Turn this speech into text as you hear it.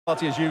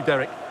As you,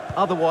 Derek.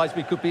 Otherwise,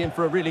 we could be in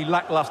for a really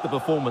lacklustre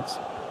performance.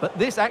 But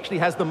this actually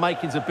has the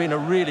makings of being a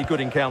really good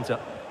encounter.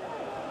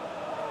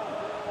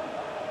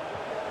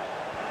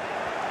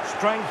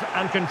 Strength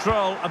and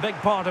control, a big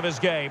part of his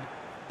game.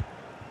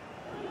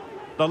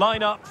 The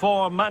lineup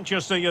for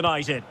Manchester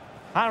United.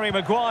 Harry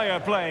Maguire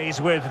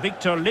plays with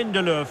Victor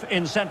Lindelöf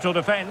in central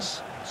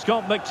defence.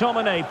 Scott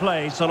McTominay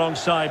plays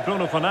alongside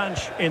Bruno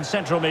Fernandes in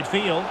central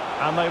midfield.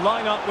 And they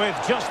line up with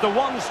just the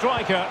one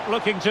striker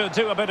looking to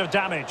do a bit of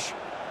damage.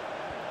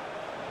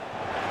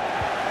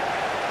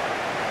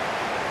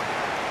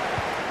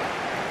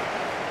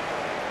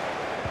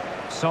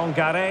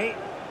 Songare.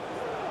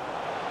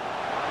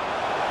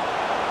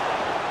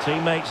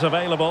 Teammates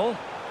available.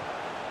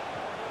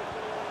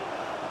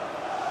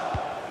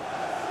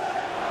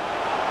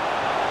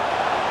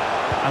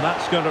 And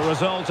that's going to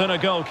result in a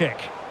goal kick.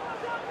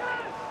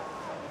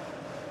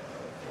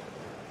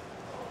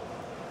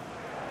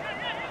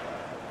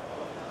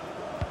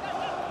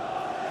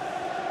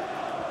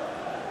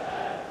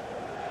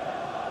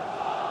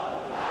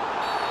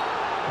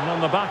 And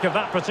on the back of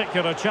that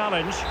particular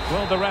challenge,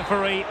 will the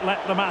referee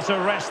let the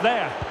matter rest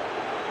there?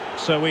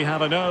 So we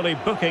have an early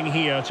booking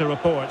here to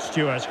report,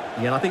 Stuart.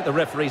 Yeah, and I think the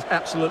referee's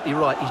absolutely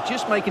right. He's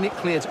just making it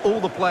clear to all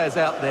the players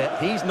out there,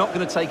 he's not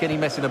going to take any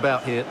messing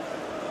about here.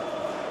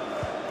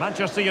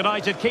 Manchester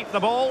United keep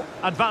the ball,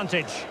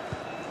 advantage.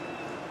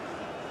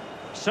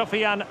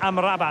 Sofyan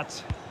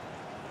Amrabat.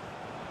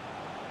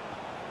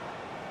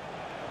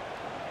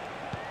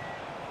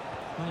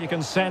 Well, you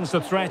can sense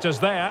the threat is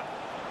there.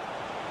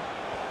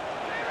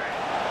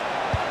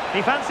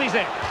 He fancies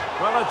it.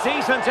 Well, a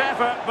decent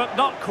effort, but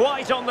not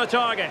quite on the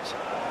target.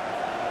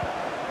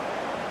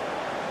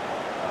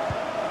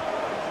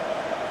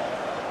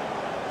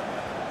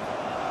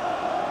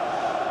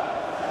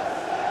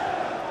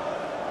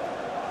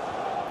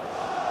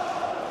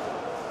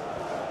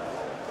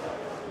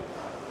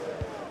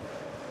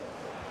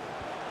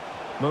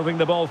 Moving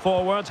the ball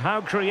forward,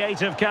 how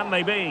creative can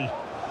they be?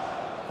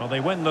 Well, they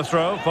win the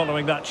throw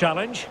following that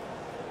challenge.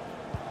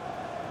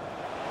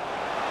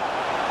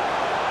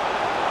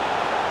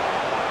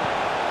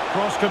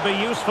 Cross could be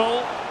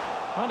useful.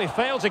 Well, he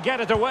failed to get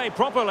it away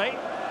properly.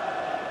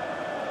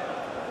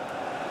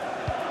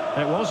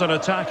 It was an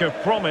attack of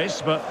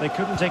promise, but they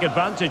couldn't take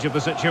advantage of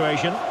the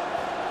situation.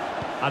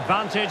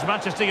 Advantage,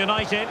 Manchester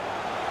United.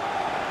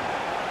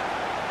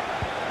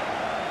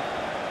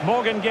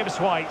 Morgan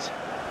Gibbs-White.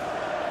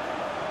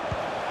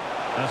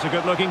 That's a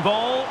good-looking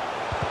ball.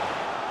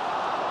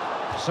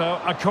 So,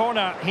 a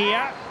corner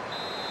here.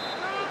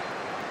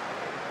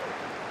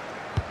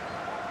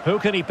 Who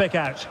can he pick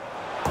out?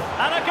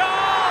 And a goal!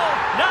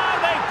 Now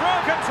they've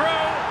broken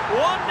through.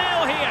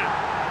 1-0 here.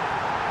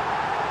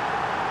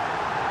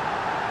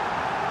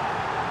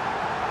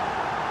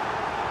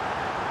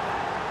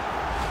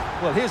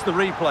 Well, here's the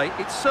replay.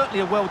 It's certainly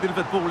a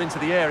well-delivered ball into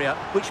the area,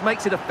 which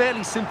makes it a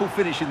fairly simple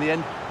finish in the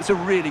end. It's a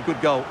really good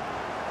goal.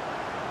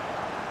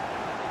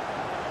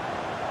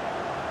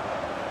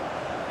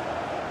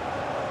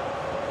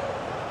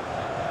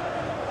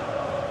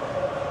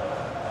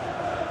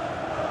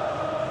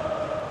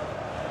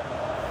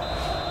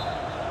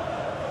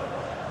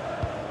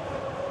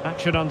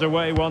 Action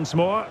underway once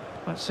more.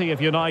 Let's see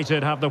if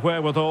United have the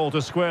wherewithal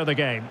to square the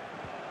game.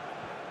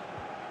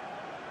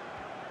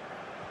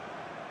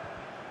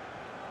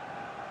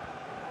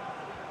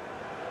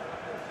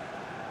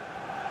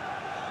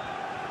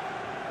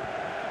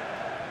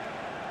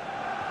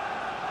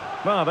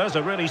 Well, there's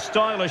a really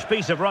stylish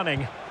piece of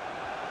running.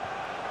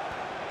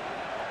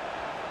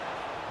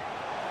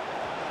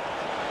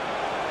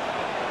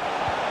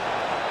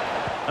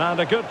 And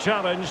a good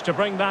challenge to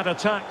bring that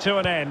attack to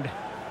an end.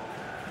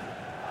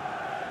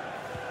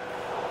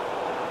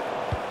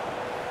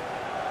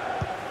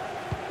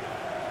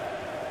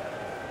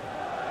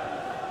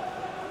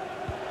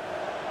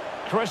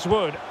 Chris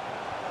Wood.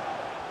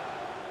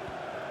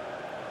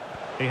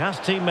 He has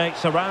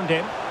teammates around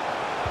him.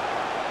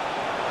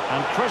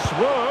 And Chris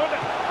Wood,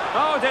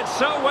 oh, did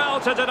so well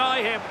to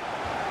deny him.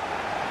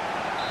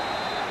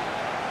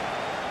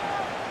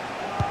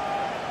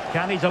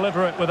 Can he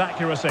deliver it with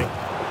accuracy?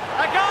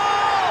 A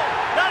goal!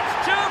 That's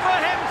two for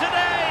him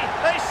today.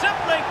 They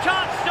simply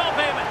can't stop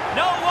him.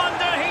 No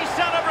wonder he's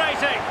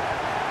celebrating.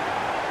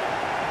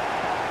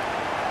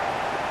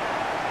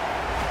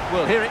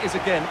 Well, here it is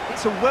again.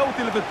 It's a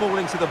well-delivered ball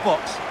into the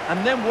box.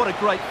 And then what a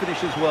great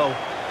finish as well.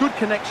 Good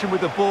connection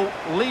with the ball,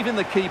 leaving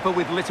the keeper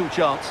with little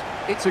chance.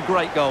 It's a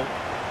great goal.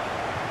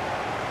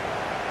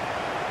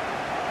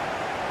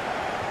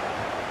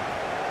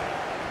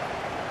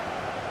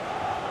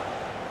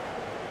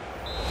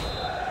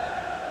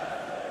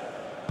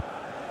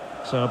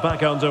 So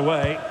back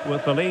underway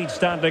with the lead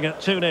standing at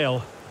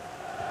 2-0.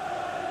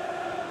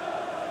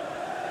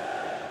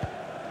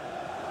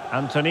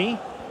 Anthony.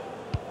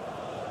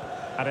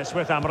 And it's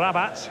with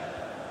Amrabat.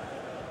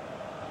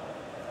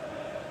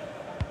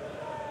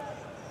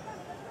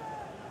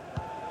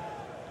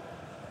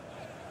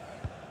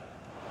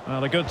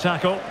 Well, a good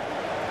tackle.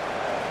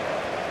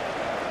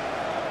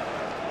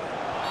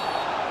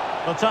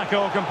 The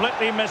tackle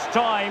completely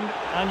mistimed,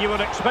 and you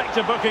would expect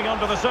a booking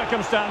under the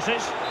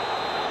circumstances.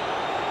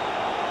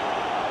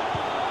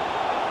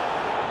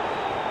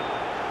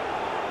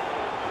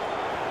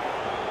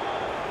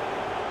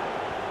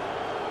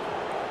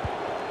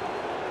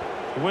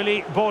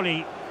 Willy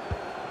Bolly.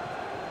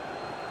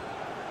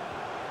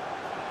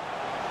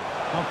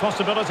 Well,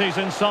 possibilities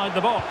inside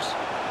the box.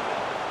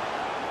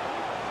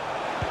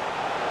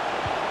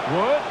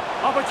 Wood.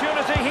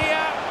 Opportunity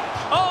here.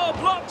 Oh,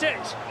 blocked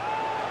it.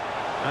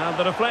 And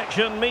the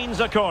deflection means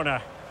a corner.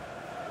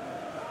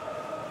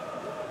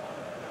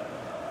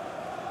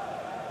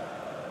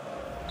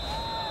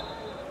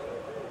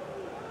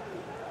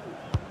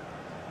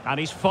 And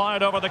he's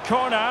fired over the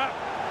corner.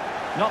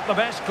 Not the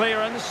best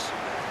clearance.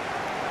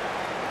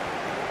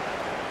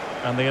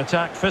 And the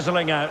attack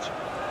fizzling out.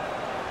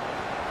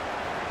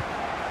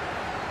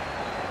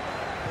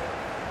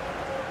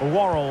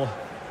 Worrell.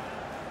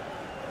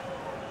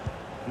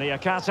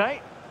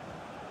 Niakate.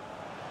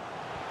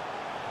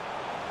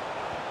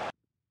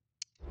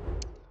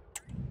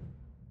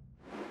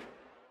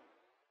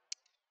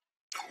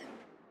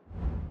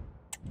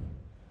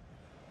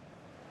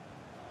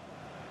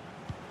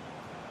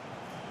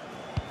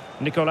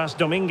 Nicolas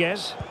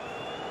Dominguez.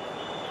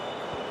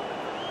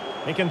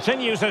 He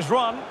continues his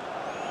run.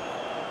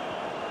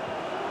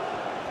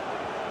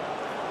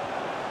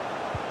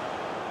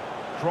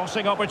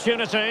 Crossing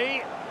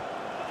opportunity.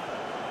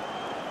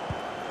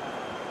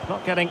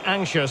 Not getting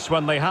anxious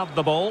when they have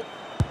the ball.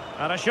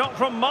 And a shot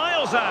from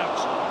miles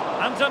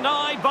out. And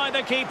denied by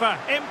the keeper.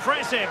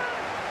 Impressive.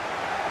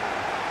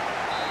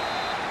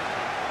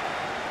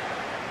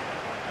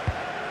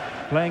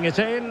 Playing it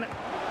in.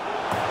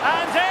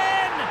 And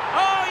in!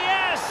 Oh,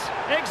 yes!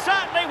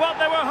 Exactly what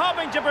they were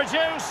hoping to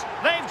produce.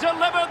 They've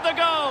delivered the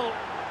goal.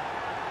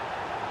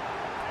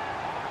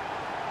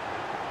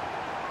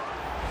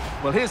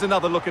 Well, here's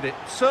another look at it.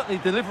 Certainly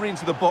delivery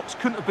into the box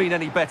couldn't have been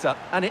any better.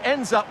 And it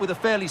ends up with a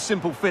fairly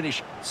simple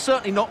finish.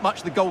 Certainly not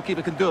much the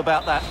goalkeeper can do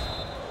about that.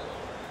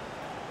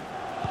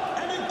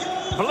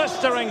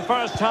 Blistering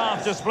first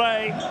half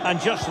display. And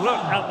just look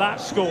at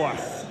that score.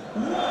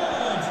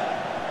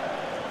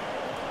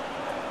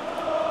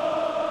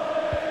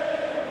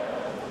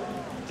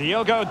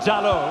 Diogo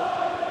Dalot.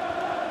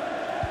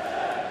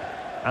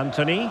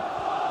 Anthony.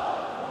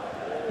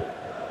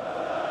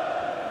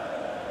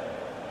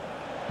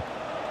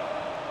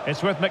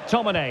 It's with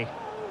McTominay.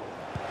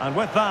 And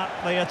with that,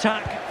 the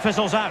attack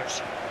fizzles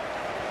out.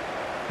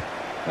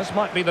 This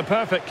might be the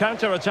perfect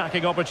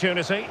counter-attacking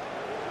opportunity.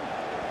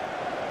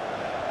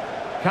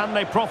 Can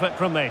they profit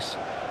from this?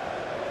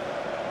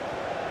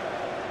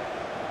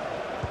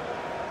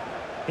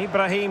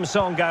 Ibrahim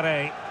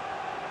Songare.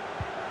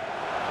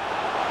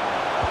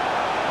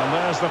 And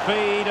there's the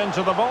feed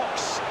into the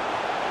box.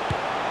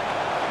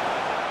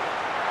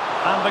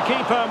 And the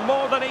keeper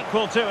more than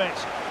equal to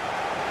it.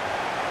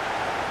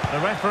 The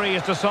referee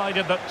has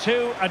decided that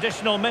 2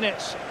 additional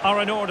minutes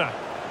are in order.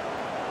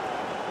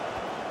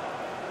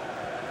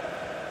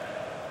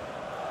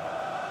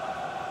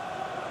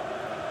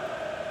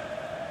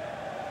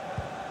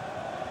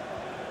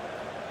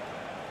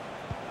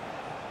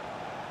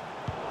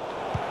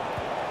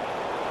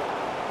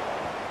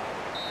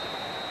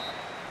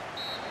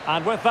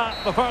 And with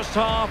that, the first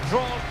half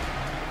drawn.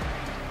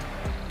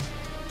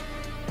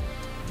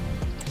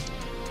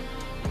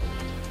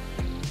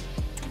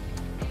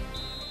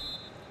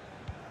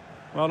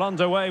 Well,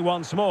 underway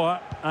once more,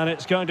 and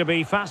it's going to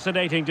be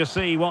fascinating to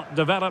see what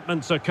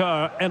developments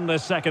occur in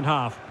this second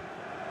half.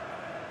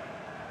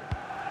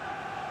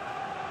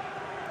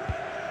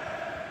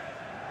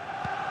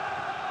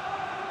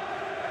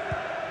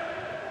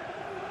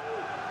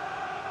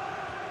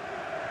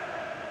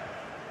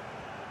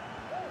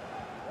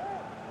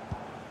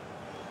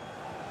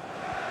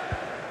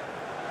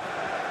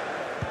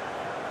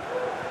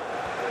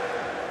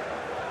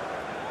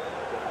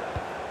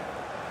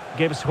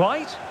 Gibbs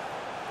White.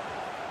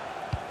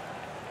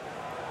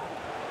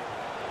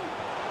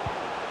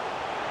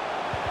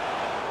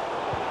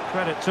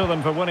 Credit to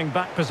them for winning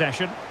back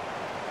possession.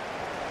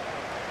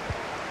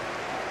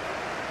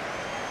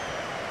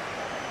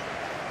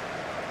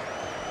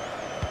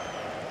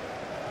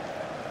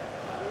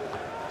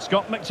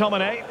 Scott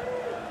McTominay.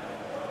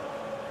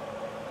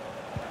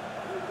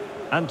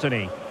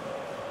 Anthony.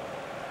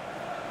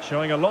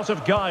 Showing a lot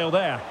of guile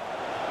there.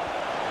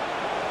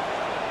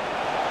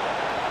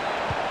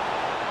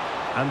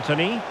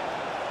 Anthony.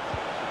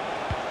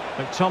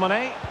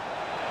 McTominay.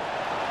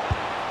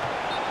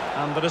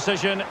 And the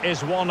decision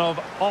is one of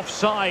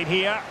offside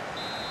here.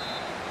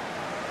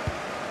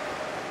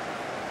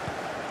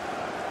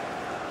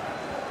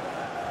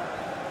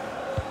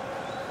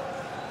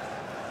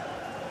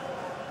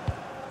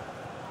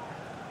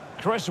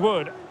 Chris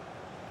Wood.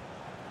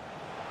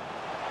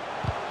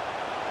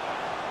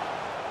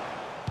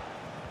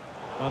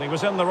 Well, he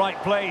was in the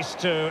right place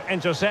to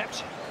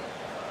intercept.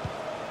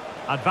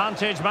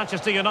 Advantage,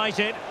 Manchester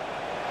United.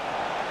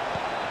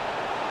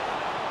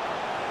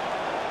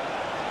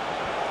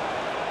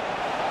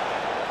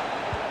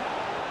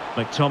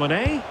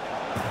 McTominay.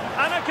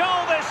 And a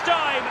goal this time!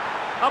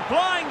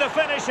 Applying the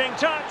finishing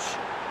touch.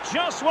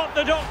 Just what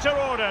the doctor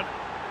ordered.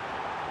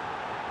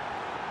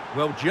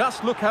 Well,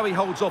 just look how he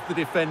holds off the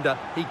defender.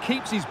 He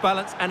keeps his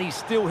balance and he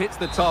still hits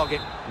the target.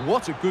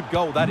 What a good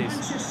goal that is.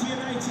 Manchester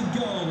United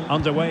goal.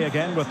 Underway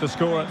again with the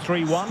score at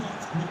 3-1.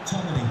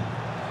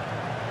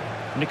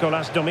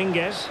 Nicolas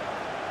Dominguez.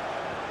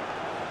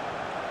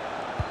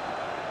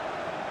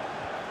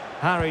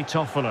 Harry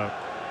Toffolo.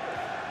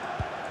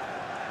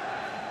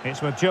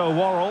 It's with Joe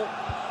Worrell.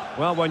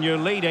 Well, when you're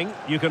leading,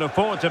 you can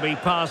afford to be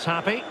pass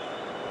happy.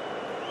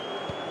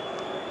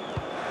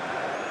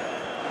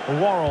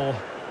 Worrell.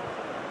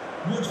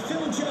 Would Phil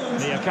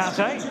Jones,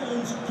 Niakate.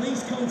 Jones,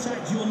 please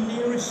contact your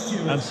nearest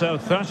steward. And so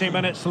 30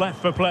 minutes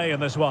left for play in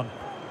this one.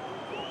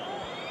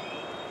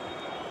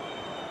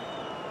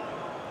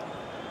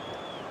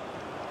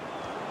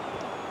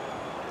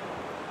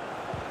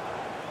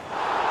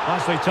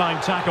 Nicely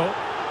timed tackle.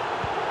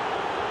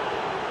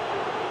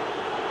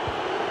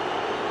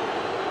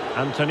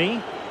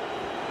 Anthony.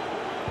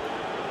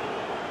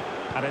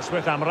 And it's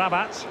with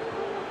Amrabat.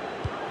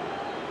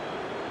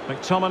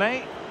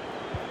 McTominay.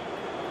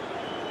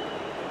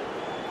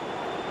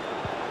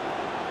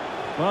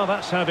 Well,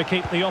 that's how to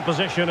keep the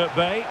opposition at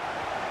bay.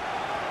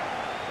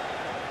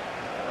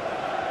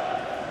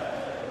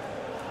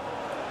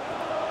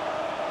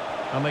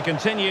 And they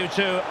continue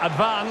to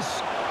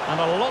advance, and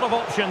a lot of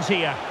options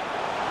here.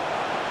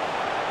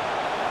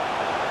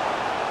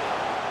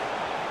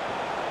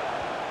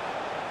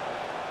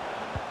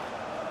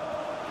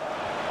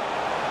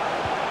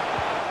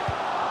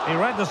 He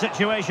read the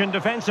situation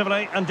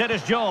defensively and did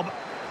his job.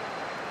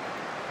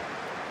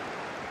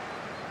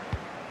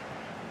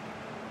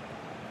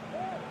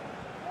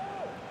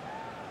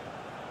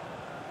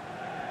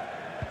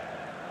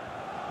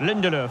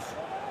 Lindelöf.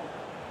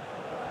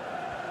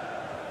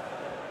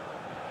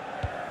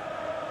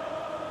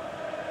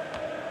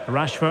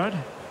 Rashford.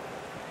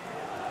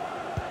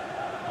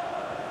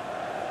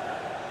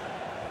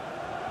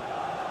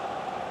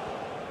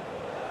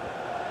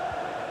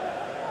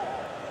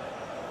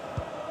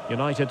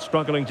 United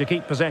struggling to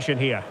keep possession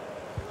here.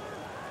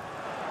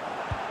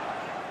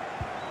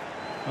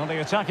 Well,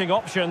 the attacking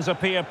options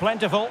appear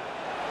plentiful.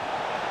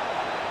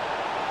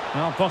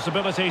 Well,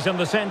 possibilities in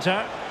the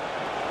centre.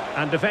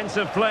 And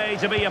defensive play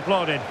to be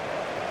applauded.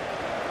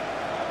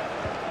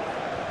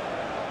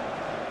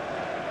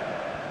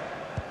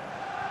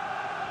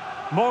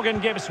 Morgan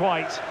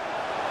Gibbs-White.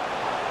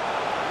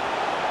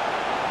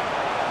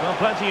 Well,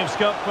 plenty of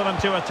scope for them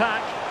to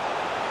attack.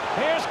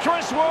 Here's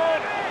Chris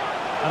Wood.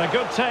 And a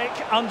good take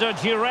under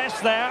duress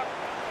there.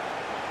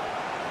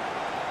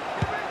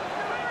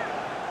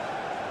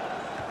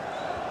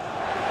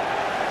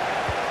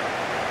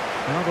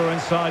 Well, we're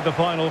inside the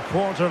final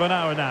quarter of an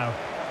hour now.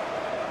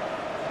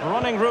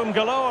 Running room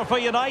galore for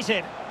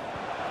United.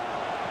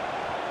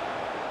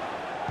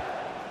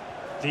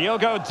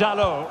 Diogo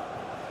Dalot.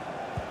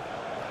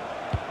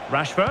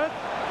 Rashford.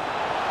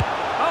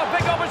 Oh,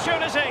 big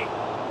opportunity.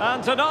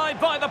 And denied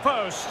by the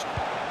post.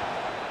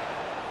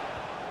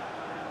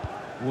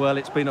 Well,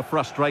 it's been a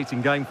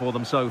frustrating game for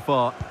them so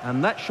far.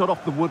 And that shot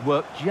off the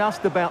woodwork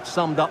just about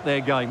summed up their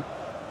game.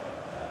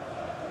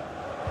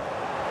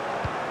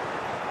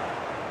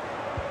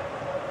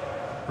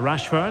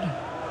 Rashford.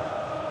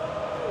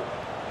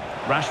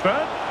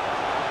 Rashford.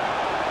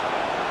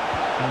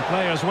 And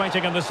players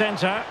waiting in the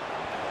centre.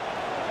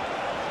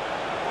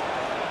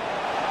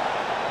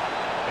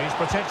 He's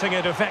protecting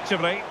it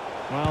effectively.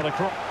 Well,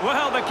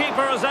 the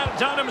keeper has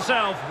outdone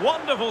himself.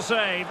 Wonderful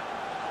save.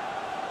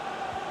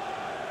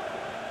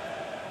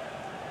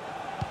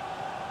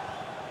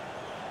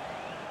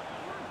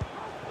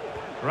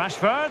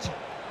 Rashford.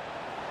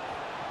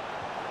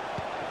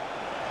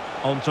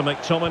 On to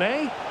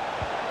McTominay.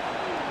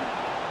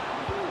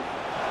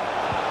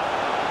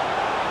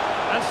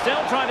 And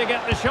still trying to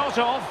get the shot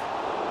off.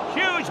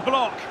 Huge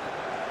block.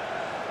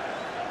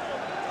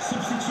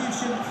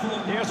 Substitution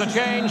for Here's a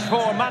change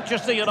for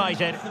Manchester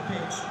United.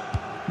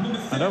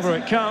 And over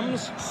it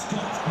comes.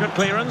 Good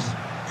clearance.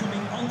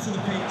 Coming onto the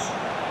pitch,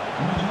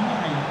 number 9,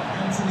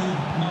 Anthony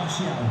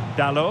Martial.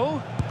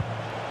 Dalot.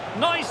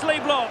 Nicely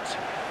blocked.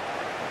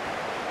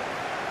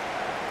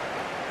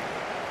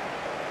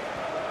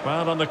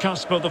 Well, on the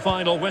cusp of the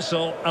final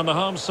whistle, and the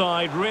home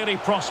side really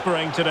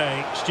prospering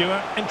today.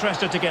 Stuart,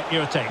 interested to get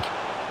your take.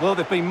 Well,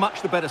 they've been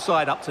much the better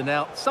side up to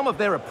now. Some of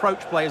their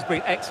approach play has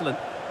been excellent.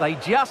 They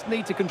just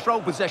need to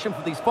control possession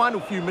for these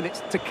final few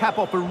minutes to cap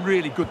off a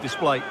really good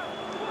display.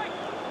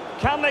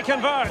 Can they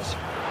convert?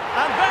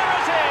 And there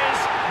it is!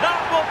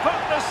 That will put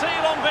the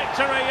seal on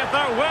victory if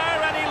there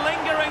were any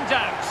lingering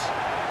doubts.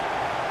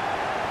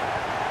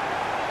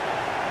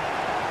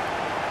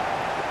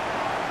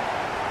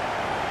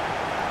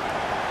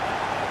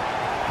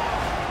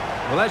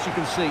 Well, as you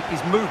can see,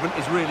 his movement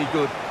is really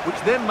good, which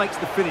then makes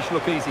the finish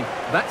look easy.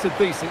 That's a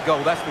decent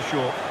goal, that's for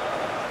sure.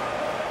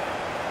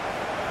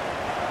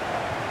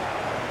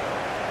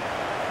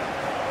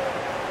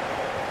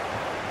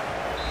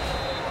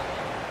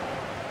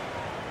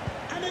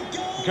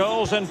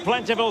 Goals in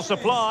plentiful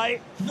supply.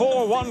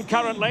 4-1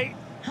 currently.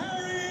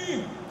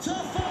 Harry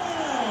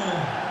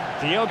Toffolo.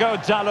 Diogo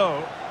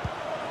Dalot.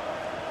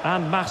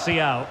 And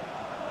Martial.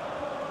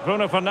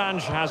 Bruno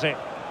Fernandes has it.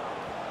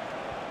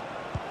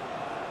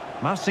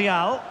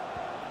 Martial.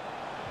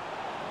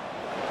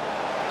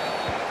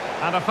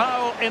 And a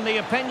foul in the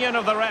opinion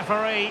of the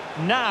referee.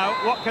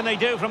 Now, what can they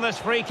do from this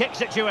free kick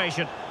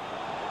situation?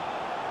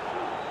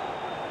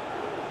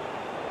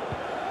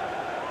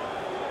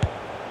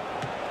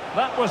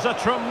 That was a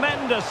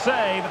tremendous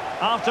save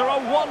after a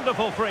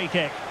wonderful free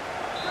kick.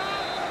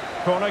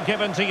 Corner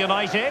given to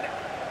United.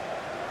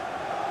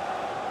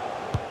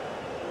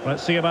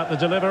 Let's see about the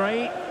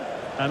delivery.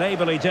 And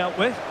ably dealt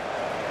with.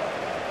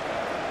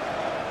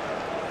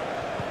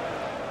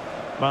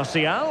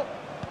 Martial.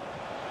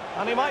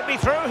 And he might be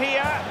through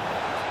here.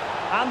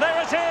 And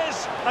there it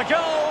is, a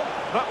goal.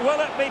 But will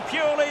it be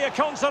purely a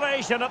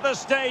consolation at this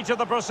stage of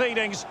the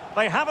proceedings?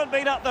 They haven't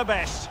been at their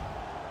best.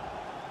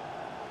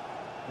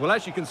 Well,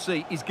 as you can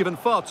see, he's given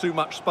far too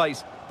much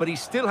space, but he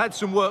still had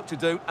some work to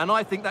do, and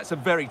I think that's a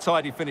very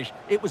tidy finish.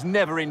 It was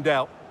never in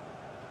doubt.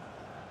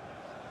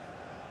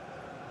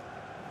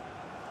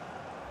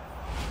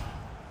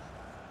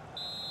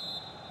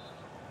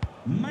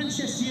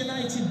 Manchester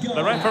United goal.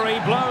 The referee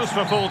blows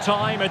for full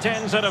time. It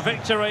ends at a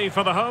victory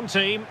for the home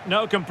team.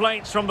 No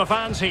complaints from the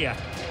fans here.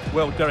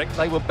 Well, Derek,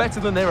 they were better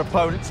than their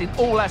opponents in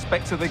all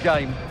aspects of the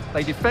game.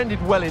 They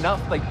defended well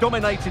enough, they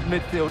dominated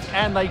midfield,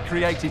 and they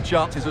created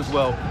chances as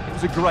well. It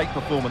was a great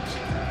performance.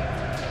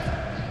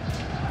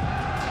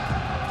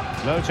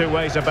 No two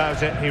ways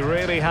about it. He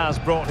really has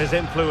brought his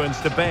influence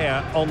to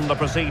bear on the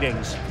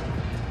proceedings.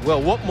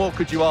 Well, what more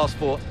could you ask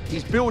for?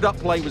 His build-up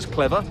play was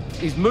clever,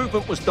 his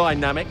movement was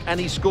dynamic, and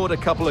he scored a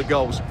couple of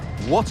goals.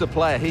 What a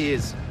player he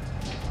is.